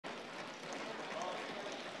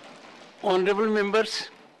Honorable members,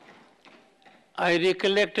 I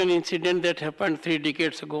recollect an incident that happened 3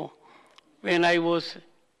 decades ago when I was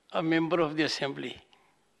a member of the assembly.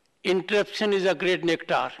 Interruption is a great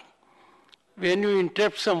nectar. When you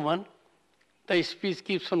interrupt someone, the speech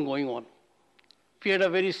keeps on going on. We had a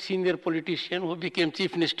very senior politician who became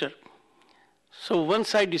chief minister. So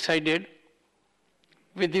once I decided,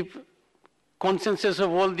 with the consensus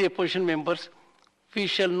of all the opposition members, we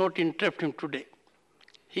shall not interrupt him today.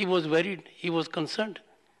 He was worried, he was concerned.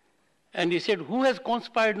 And he said, who has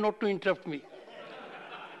conspired not to interrupt me?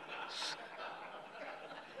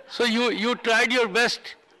 So you tried your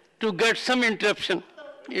best to get some interruption.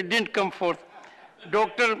 It didn't come forth.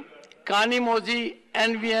 Dr. Kanimozhi,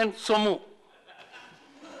 NVN, Somu.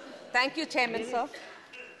 Thank you, Chairman, sir,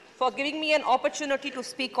 for giving me an opportunity to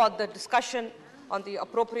speak on the discussion on the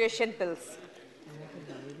appropriation bills.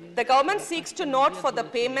 The government seeks to note for the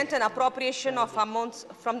payment and appropriation of amounts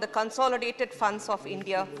from the Consolidated Funds of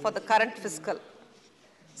India for the current fiscal.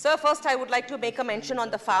 Sir, first I would like to make a mention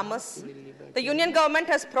on the farmers. The Union government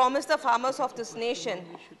has promised the farmers of this nation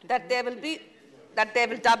that they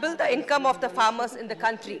will double the income of the farmers in the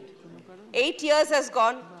country. 8 years has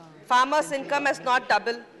gone, farmers' income has not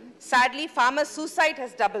doubled. Sadly, farmers' suicide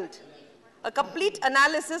has doubled. A complete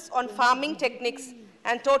analysis on farming techniques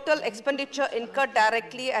and total expenditure incurred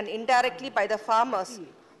directly and indirectly by the farmers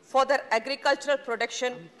for their agricultural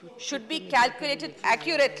production should be calculated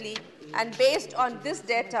accurately, and based on this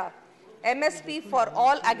data, MSP for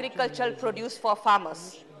all agricultural produce for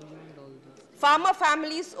farmers. Farmer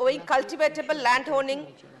families owing cultivatable land owning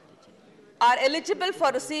are eligible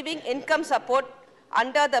for receiving income support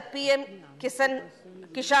under the PM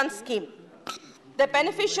Kishan scheme. The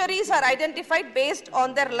beneficiaries are identified based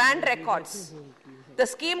on their land records. The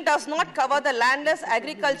scheme does not cover the landless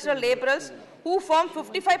agricultural laborers who form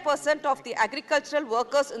 55% of the agricultural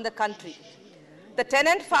workers in the country. The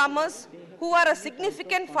tenant farmers, who are a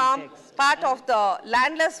significant part of the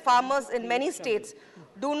landless farmers in many states,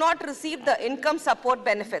 do not receive the income support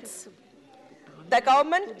benefits. The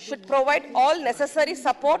government should provide all necessary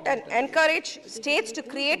support and encourage states to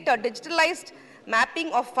create a digitalized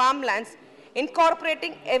mapping of farmlands,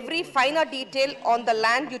 incorporating every finer detail on the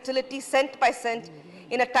land utility cent by cent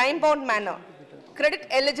in a time-bound manner. Credit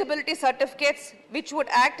eligibility certificates, which would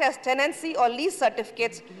act as tenancy or lease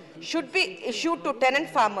certificates, should be issued to tenant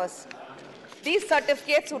farmers. These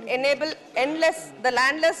certificates would enable the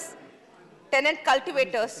landless tenant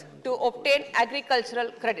cultivators to obtain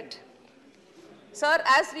agricultural credit. Sir,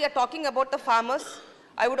 as we are talking about the farmers,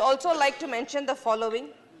 I would also like to mention the following.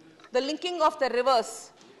 The linking of the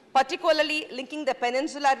rivers, particularly linking the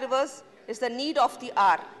peninsular rivers, is the need of the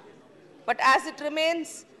hour. But as it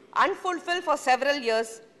remains unfulfilled for several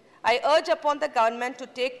years, I urge upon the government to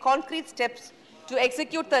take concrete steps to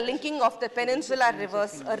execute the linking of the peninsular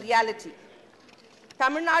rivers a reality.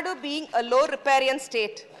 Tamil Nadu, being a low riparian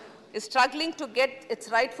state, is struggling to get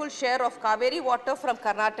its rightful share of Kaveri water from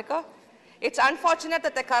Karnataka. It's unfortunate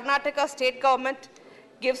that the Karnataka state government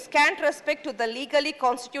gives scant respect to the legally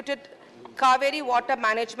constituted Kaveri Water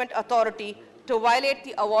Management Authority to violate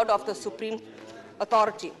the award of the Supreme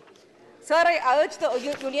Authority. Sir, I urge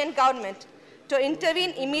the Union government to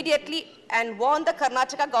intervene immediately and warn the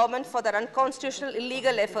Karnataka government for their unconstitutional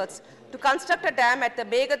illegal efforts to construct a dam at the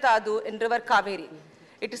Meghatadu in River Kaveri.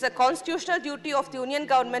 It is a constitutional duty of the Union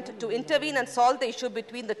government to intervene and solve the issue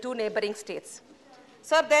between the two neighboring states.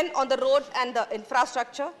 Sir, then on the road and the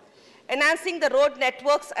infrastructure, enhancing the road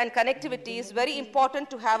networks and connectivity is very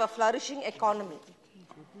important to have a flourishing economy.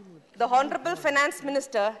 The Honorable Finance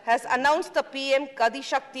Minister has announced the PM Gati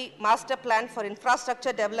Shakti Master Plan for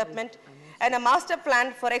Infrastructure Development and a Master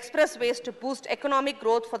Plan for Expressways to boost economic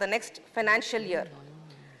growth for the next financial year.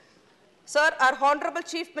 Sir, our Honorable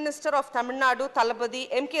Chief Minister of Tamil Nadu, Thalapathy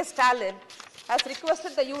M.K. Stalin, has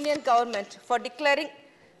requested the Union government for declaring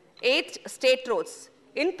 8 state roads.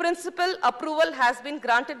 In principle, approval has been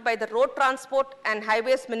granted by the Road Transport and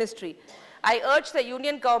Highways Ministry. I urge the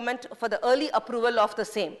Union government for the early approval of the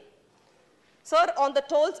same. Sir, on the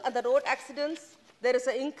tolls and the road accidents, there is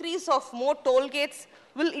an increase of more toll gates,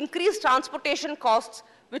 will increase transportation costs,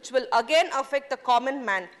 which will again affect the common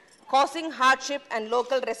man, causing hardship and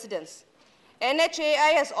local residents.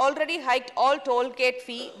 NHAI has already hiked all toll gate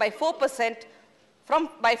fee by 4% to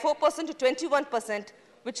 21%,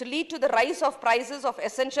 which lead to the rise of prices of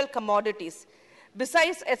essential commodities.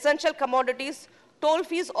 Besides essential commodities, toll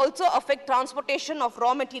fees also affect transportation of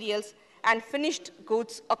raw materials and finished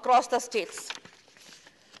goods across the states.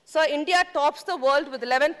 So India tops the world with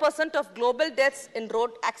 11% of global deaths in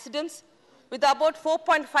road accidents, with about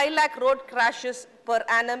 4.5 lakh road crashes per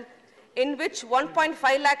annum. in which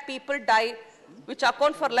 1.5 lakh people die, which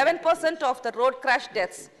account for 11% of the road crash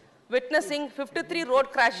deaths, witnessing 53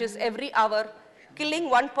 road crashes every hour, killing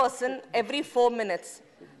one person every 4 minutes.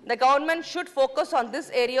 The government should focus on this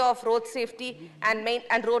area of road safety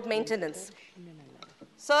and road maintenance.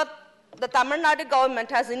 Sir, the Tamil Nadu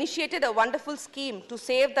government has initiated a wonderful scheme to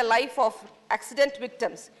save the life of accident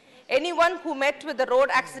victims. Anyone who met with a road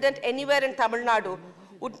accident anywhere in Tamil Nadu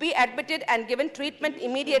would be admitted and given treatment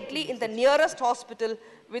immediately in the nearest hospital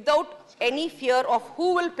without any fear of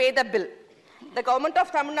who will pay the bill. The government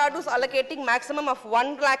of Tamil Nadu is allocating maximum of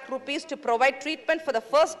 1 lakh rupees to provide treatment for the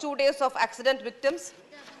first 2 days of accident victims.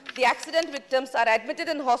 The accident victims are admitted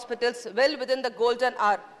in hospitals well within the golden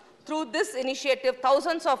hour. Through this initiative,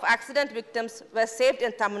 thousands of accident victims were saved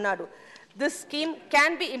in Tamil Nadu. This scheme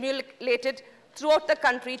can be emulated throughout the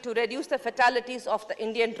country to reduce the fatalities of the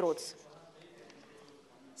Indian roads.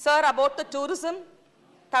 Sir, about the tourism,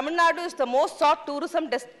 Tamil Nadu is the most sought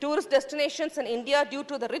tourist destinations in India due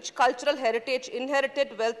to the rich cultural heritage,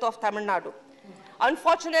 inherited wealth of Tamil Nadu.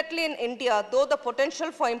 Unfortunately, in India, though the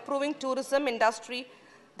potential for improving tourism industry,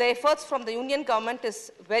 the efforts from the Union government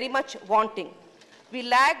is very much wanting. We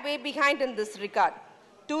lag way behind in this regard.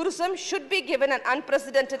 Tourism should be given an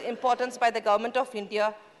unprecedented importance by the government of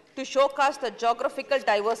India to showcase the geographical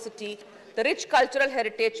diversity, the rich cultural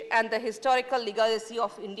heritage, and the historical legacy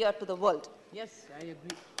of India to the world. Yes, I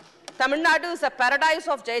agree. Tamil Nadu is a paradise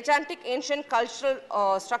of gigantic ancient cultural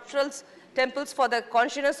structures, temples for the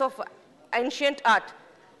consciousness of ancient art,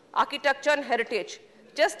 architecture, and heritage.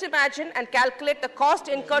 Just imagine and calculate the cost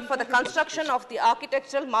incurred for the construction of the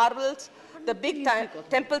architectural marvels, the big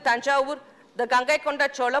temple Tanjavur, the Gangaikonda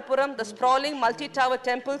Cholapuram, the sprawling multi-tower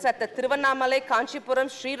temples at the Tiruvannamalai, Kanchipuram,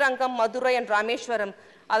 Srirangam, Madurai, and Rameshwaram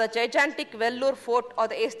are the gigantic Vellore Fort or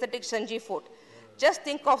the aesthetic Sanji Fort. Just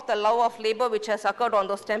think of the love of labor which has occurred on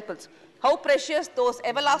those temples. How precious those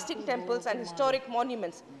everlasting temples and historic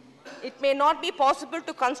monuments. It may not be possible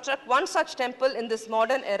to construct one such temple in this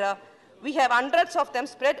modern era. We have hundreds of them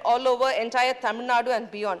spread all over entire Tamil Nadu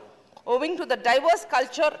and beyond. Owing to the diverse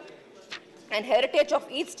culture and heritage of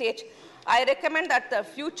each state, I recommend that the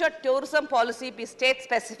future tourism policy be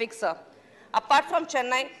state-specific, sir. Apart from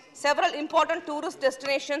Chennai, several important tourist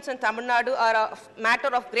destinations in Tamil Nadu are a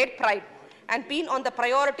matter of great pride and been on the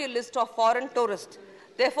priority list of foreign tourists.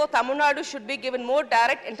 Therefore, Tamil Nadu should be given more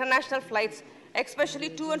direct international flights, especially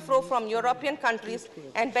to and fro from European countries,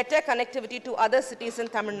 and better connectivity to other cities in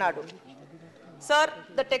Tamil Nadu. Sir,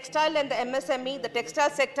 the textile and the MSME, the textile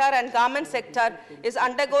sector and garment sector is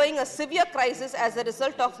undergoing a severe crisis as a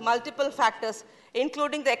result of multiple factors,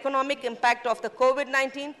 including the economic impact of the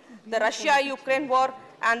COVID-19, the Russia-Ukraine war,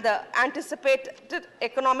 and the anticipated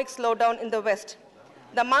economic slowdown in the West.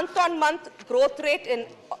 The month-on-month growth rate in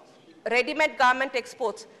ready-made garment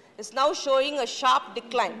exports is now showing a sharp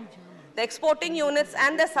decline. The exporting units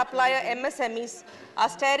and the supplier MSMEs are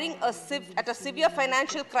staring at a severe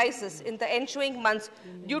financial crisis in the ensuing months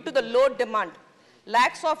due to the low demand.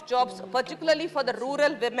 Lacks of jobs, particularly for the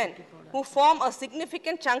rural women, who form a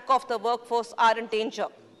significant chunk of the workforce, are in danger.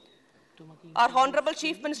 Our Honorable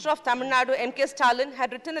Chief Minister of Tamil Nadu, M.K. Stalin,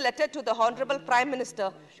 had written a letter to the Honorable Prime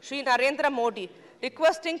Minister, Sri Narendra Modi,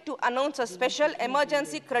 requesting to announce a special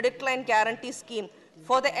emergency credit line guarantee scheme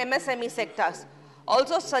for the MSME sectors.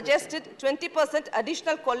 Also suggested 20%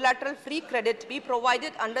 additional collateral-free credit be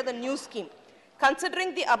provided under the new scheme.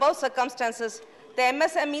 Considering the above circumstances, the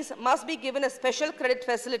MSMEs must be given a special credit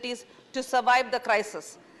facilities to survive the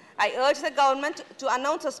crisis. I urge the government to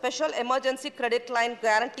announce a special emergency credit line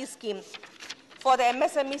guarantee scheme for the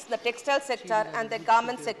MSMEs in the textile sector and the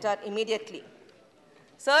garment sector immediately.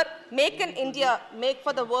 Sir, Make in India, Make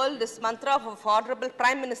for the World, this mantra of Honorable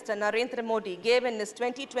Prime Minister Narendra Modi gave in his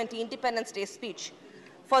 2020 Independence Day speech.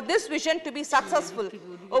 For this vision to be successful,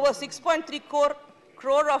 over 6.3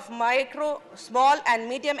 crore of micro, small and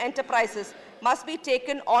medium enterprises must be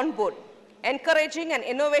taken on board. Encouraging an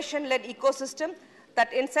innovation-led ecosystem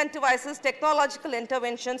that incentivizes technological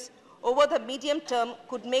interventions over the medium term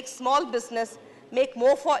could make small business make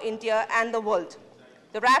more for India and the world.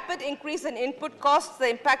 The rapid increase in input costs the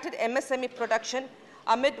impacted MSME production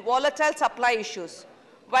amid volatile supply issues,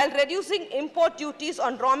 while reducing import duties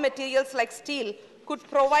on raw materials like steel could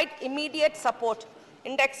provide immediate support.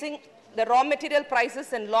 Indexing the raw material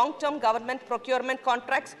prices in long-term government procurement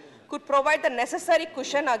contracts could provide the necessary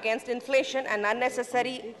cushion against inflation and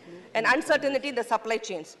unnecessary and uncertainty in the supply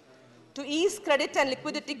chains. To ease credit and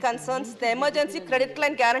liquidity concerns, the emergency credit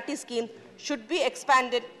line guarantee scheme should be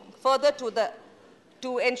expanded further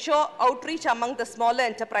to ensure outreach among the smaller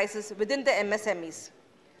enterprises within the MSMEs.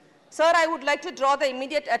 Sir, I would like to draw the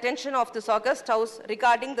immediate attention of this August House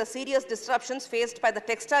regarding the serious disruptions faced by the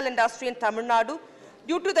textile industry in Tamil Nadu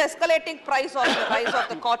due to the escalating price of the rise of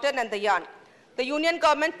the cotton and the yarn. The Union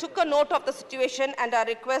government took a note of the situation and our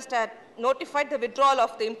request had notified the withdrawal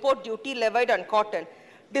of the import duty levied on cotton.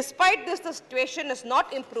 Despite this, the situation is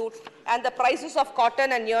not improved and the prices of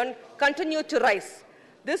cotton and yarn continue to rise.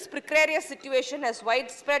 This precarious situation has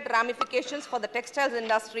widespread ramifications for the textiles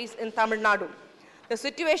industries in Tamil Nadu. The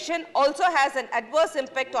situation also has an adverse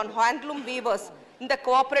impact on handloom weavers in the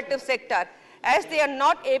cooperative sector, as they are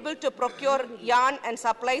not able to procure yarn and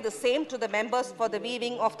supply the same to the members for the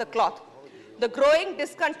weaving of the cloth. The growing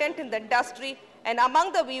discontent in the industry and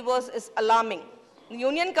among the weavers is alarming. The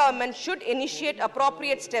Union government should initiate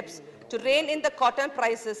appropriate steps to rein in the cotton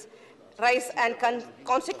prices rise and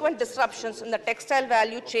consequent disruptions in the textile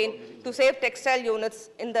value chain to save textile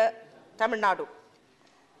units in the Tamil Nadu.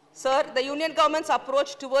 Sir, the Union government's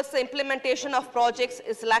approach towards the implementation of projects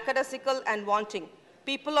is lackadaisical and wanting.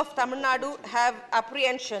 People of Tamil Nadu have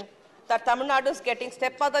apprehension that Tamil Nadu is getting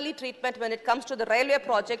stepmotherly treatment when it comes to the railway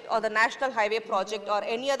project or the national highway project or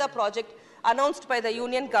any other project announced by the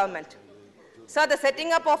Union government. Sir, the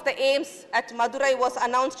setting up of the AIMS at Madurai was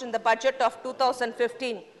announced in the budget of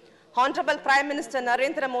 2015. Honorable Prime Minister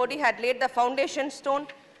Narendra Modi had laid the foundation stone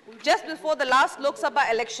just before the last Lok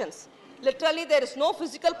Sabha elections. Literally, there is no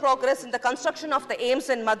physical progress in the construction of the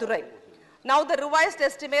AIMS in Madurai. Now, the revised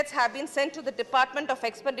estimates have been sent to the Department of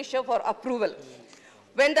Expenditure for approval.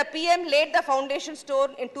 When the PM laid the foundation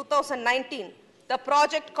stone in 2019, the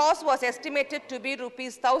project cost was estimated to be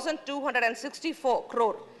rupees 1,264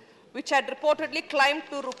 crore, which had reportedly climbed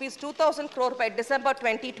to rupees 2,000 crore by December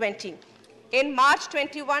 2020. In March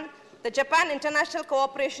 21, the Japan International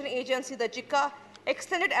Cooperation Agency, the JICA,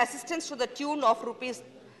 extended assistance to the tune of rupees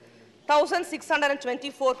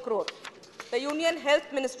 1,624 crore. The Union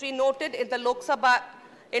Health Ministry noted in the Lok Sabha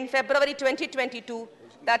in February 2022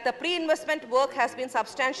 that the pre-investment work has been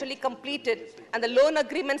substantially completed and the loan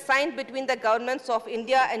agreement signed between the governments of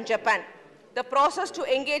India and Japan. The process to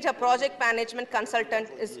engage a project management consultant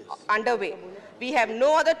is underway. We have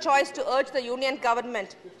no other choice to urge the Union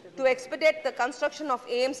government to expedite the construction of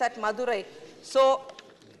AIMS at Madurai so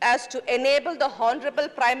as to enable the Honorable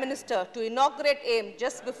Prime Minister to inaugurate AIM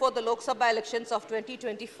just before the Lok Sabha elections of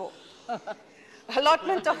 2024.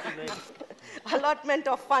 allotment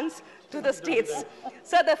of funds to the states.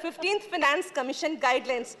 So the 15th Finance Commission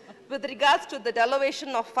guidelines with regards to the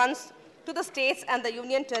delegation of funds to the states and the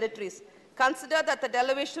union territories consider that the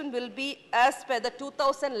delegation will be as per the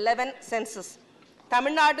 2011 census.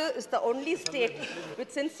 Tamil Nadu is the only state which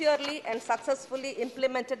sincerely and successfully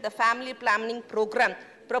implemented the family planning program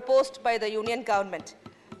proposed by the Union government.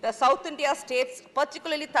 The South India states,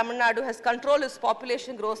 particularly Tamil Nadu, has controlled its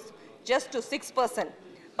population growth just to 6%.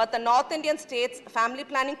 But the North Indian states' family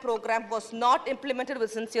planning program was not implemented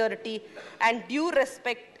with sincerity and due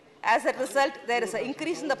respect. As a result, there is an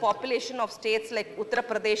increase in the population of states like Uttar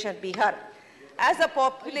Pradesh and Bihar. As the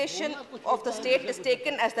population of the state is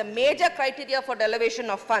taken as the major criteria for delegation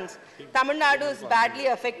of funds, Tamil Nadu is badly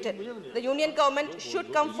affected. The Union government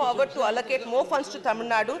should come forward to allocate more funds to Tamil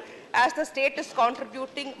Nadu, as the state is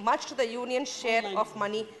contributing much to the Union's share of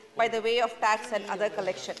money by the way of tax and other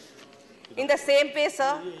collection. In the same way,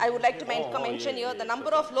 sir, I would like to mention here the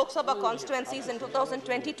number of Lok Sabha constituencies in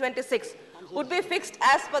 2020-26 would be fixed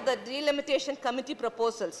as per the delimitation committee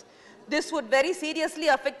proposals. This would very seriously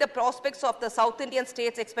affect the prospects of the South Indian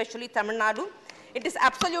states, especially Tamil Nadu. It is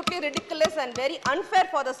absolutely ridiculous and very unfair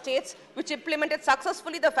for the states which implemented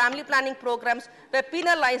successfully the family planning programs were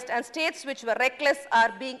penalized and states which were reckless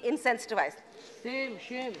are being incentivized.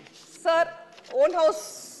 Shame. Sir, own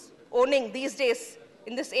house owning these days,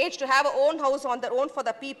 in this age, to have a own house on their own for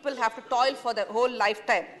the people have to toil for their whole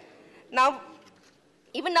lifetime. Now,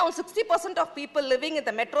 even now, 60% of people living in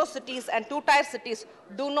the metro cities and two-tier cities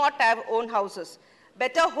do not have own houses.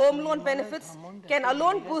 Better home loan benefits can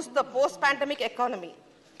alone boost the post-pandemic economy.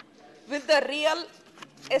 With the real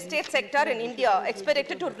estate sector in India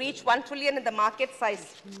expected to reach 1 trillion in the market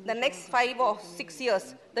size in the next 5 or 6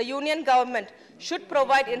 years, the Union government should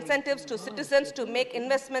provide incentives to citizens to make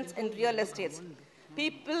investments in real estates.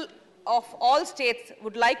 People of all states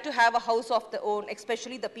would like to have a house of their own,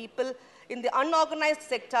 especially the people in the unorganized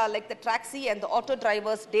sector like the taxi and the auto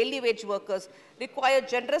drivers, daily wage workers, require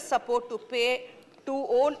generous support to pay to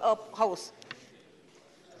own a house.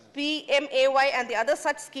 PMAY and the other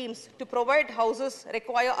such schemes to provide houses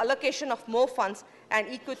require allocation of more funds and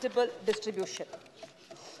equitable distribution.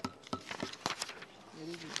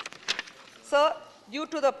 Sir, due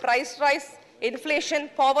to the price rise, inflation,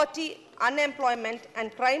 poverty, unemployment,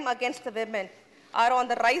 and crime against the women, are on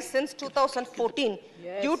the rise since 2014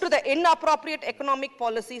 due to the inappropriate economic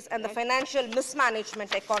policies and the financial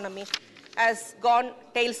mismanagement. Economy has gone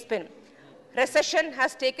tailspin. Recession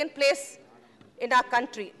has taken place in our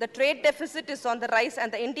country. The trade deficit is on the rise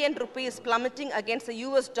and the Indian rupee is plummeting against the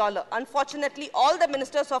US dollar. Unfortunately, all the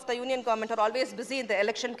ministers of the union government are always busy in the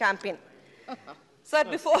election campaign. Sir,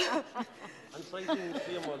 before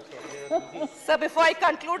I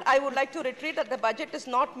conclude, I would like to reiterate that the budget is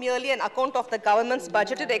not merely an account of the government's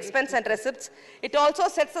budgeted expense and receipts. It also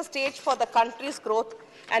sets the stage for the country's growth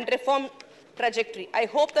and reform trajectory. I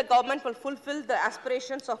hope the government will fulfill the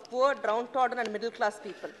aspirations of poor, downtrodden and middle-class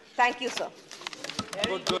people. Thank you, sir.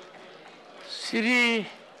 Shri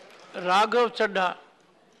Raghav Chadha.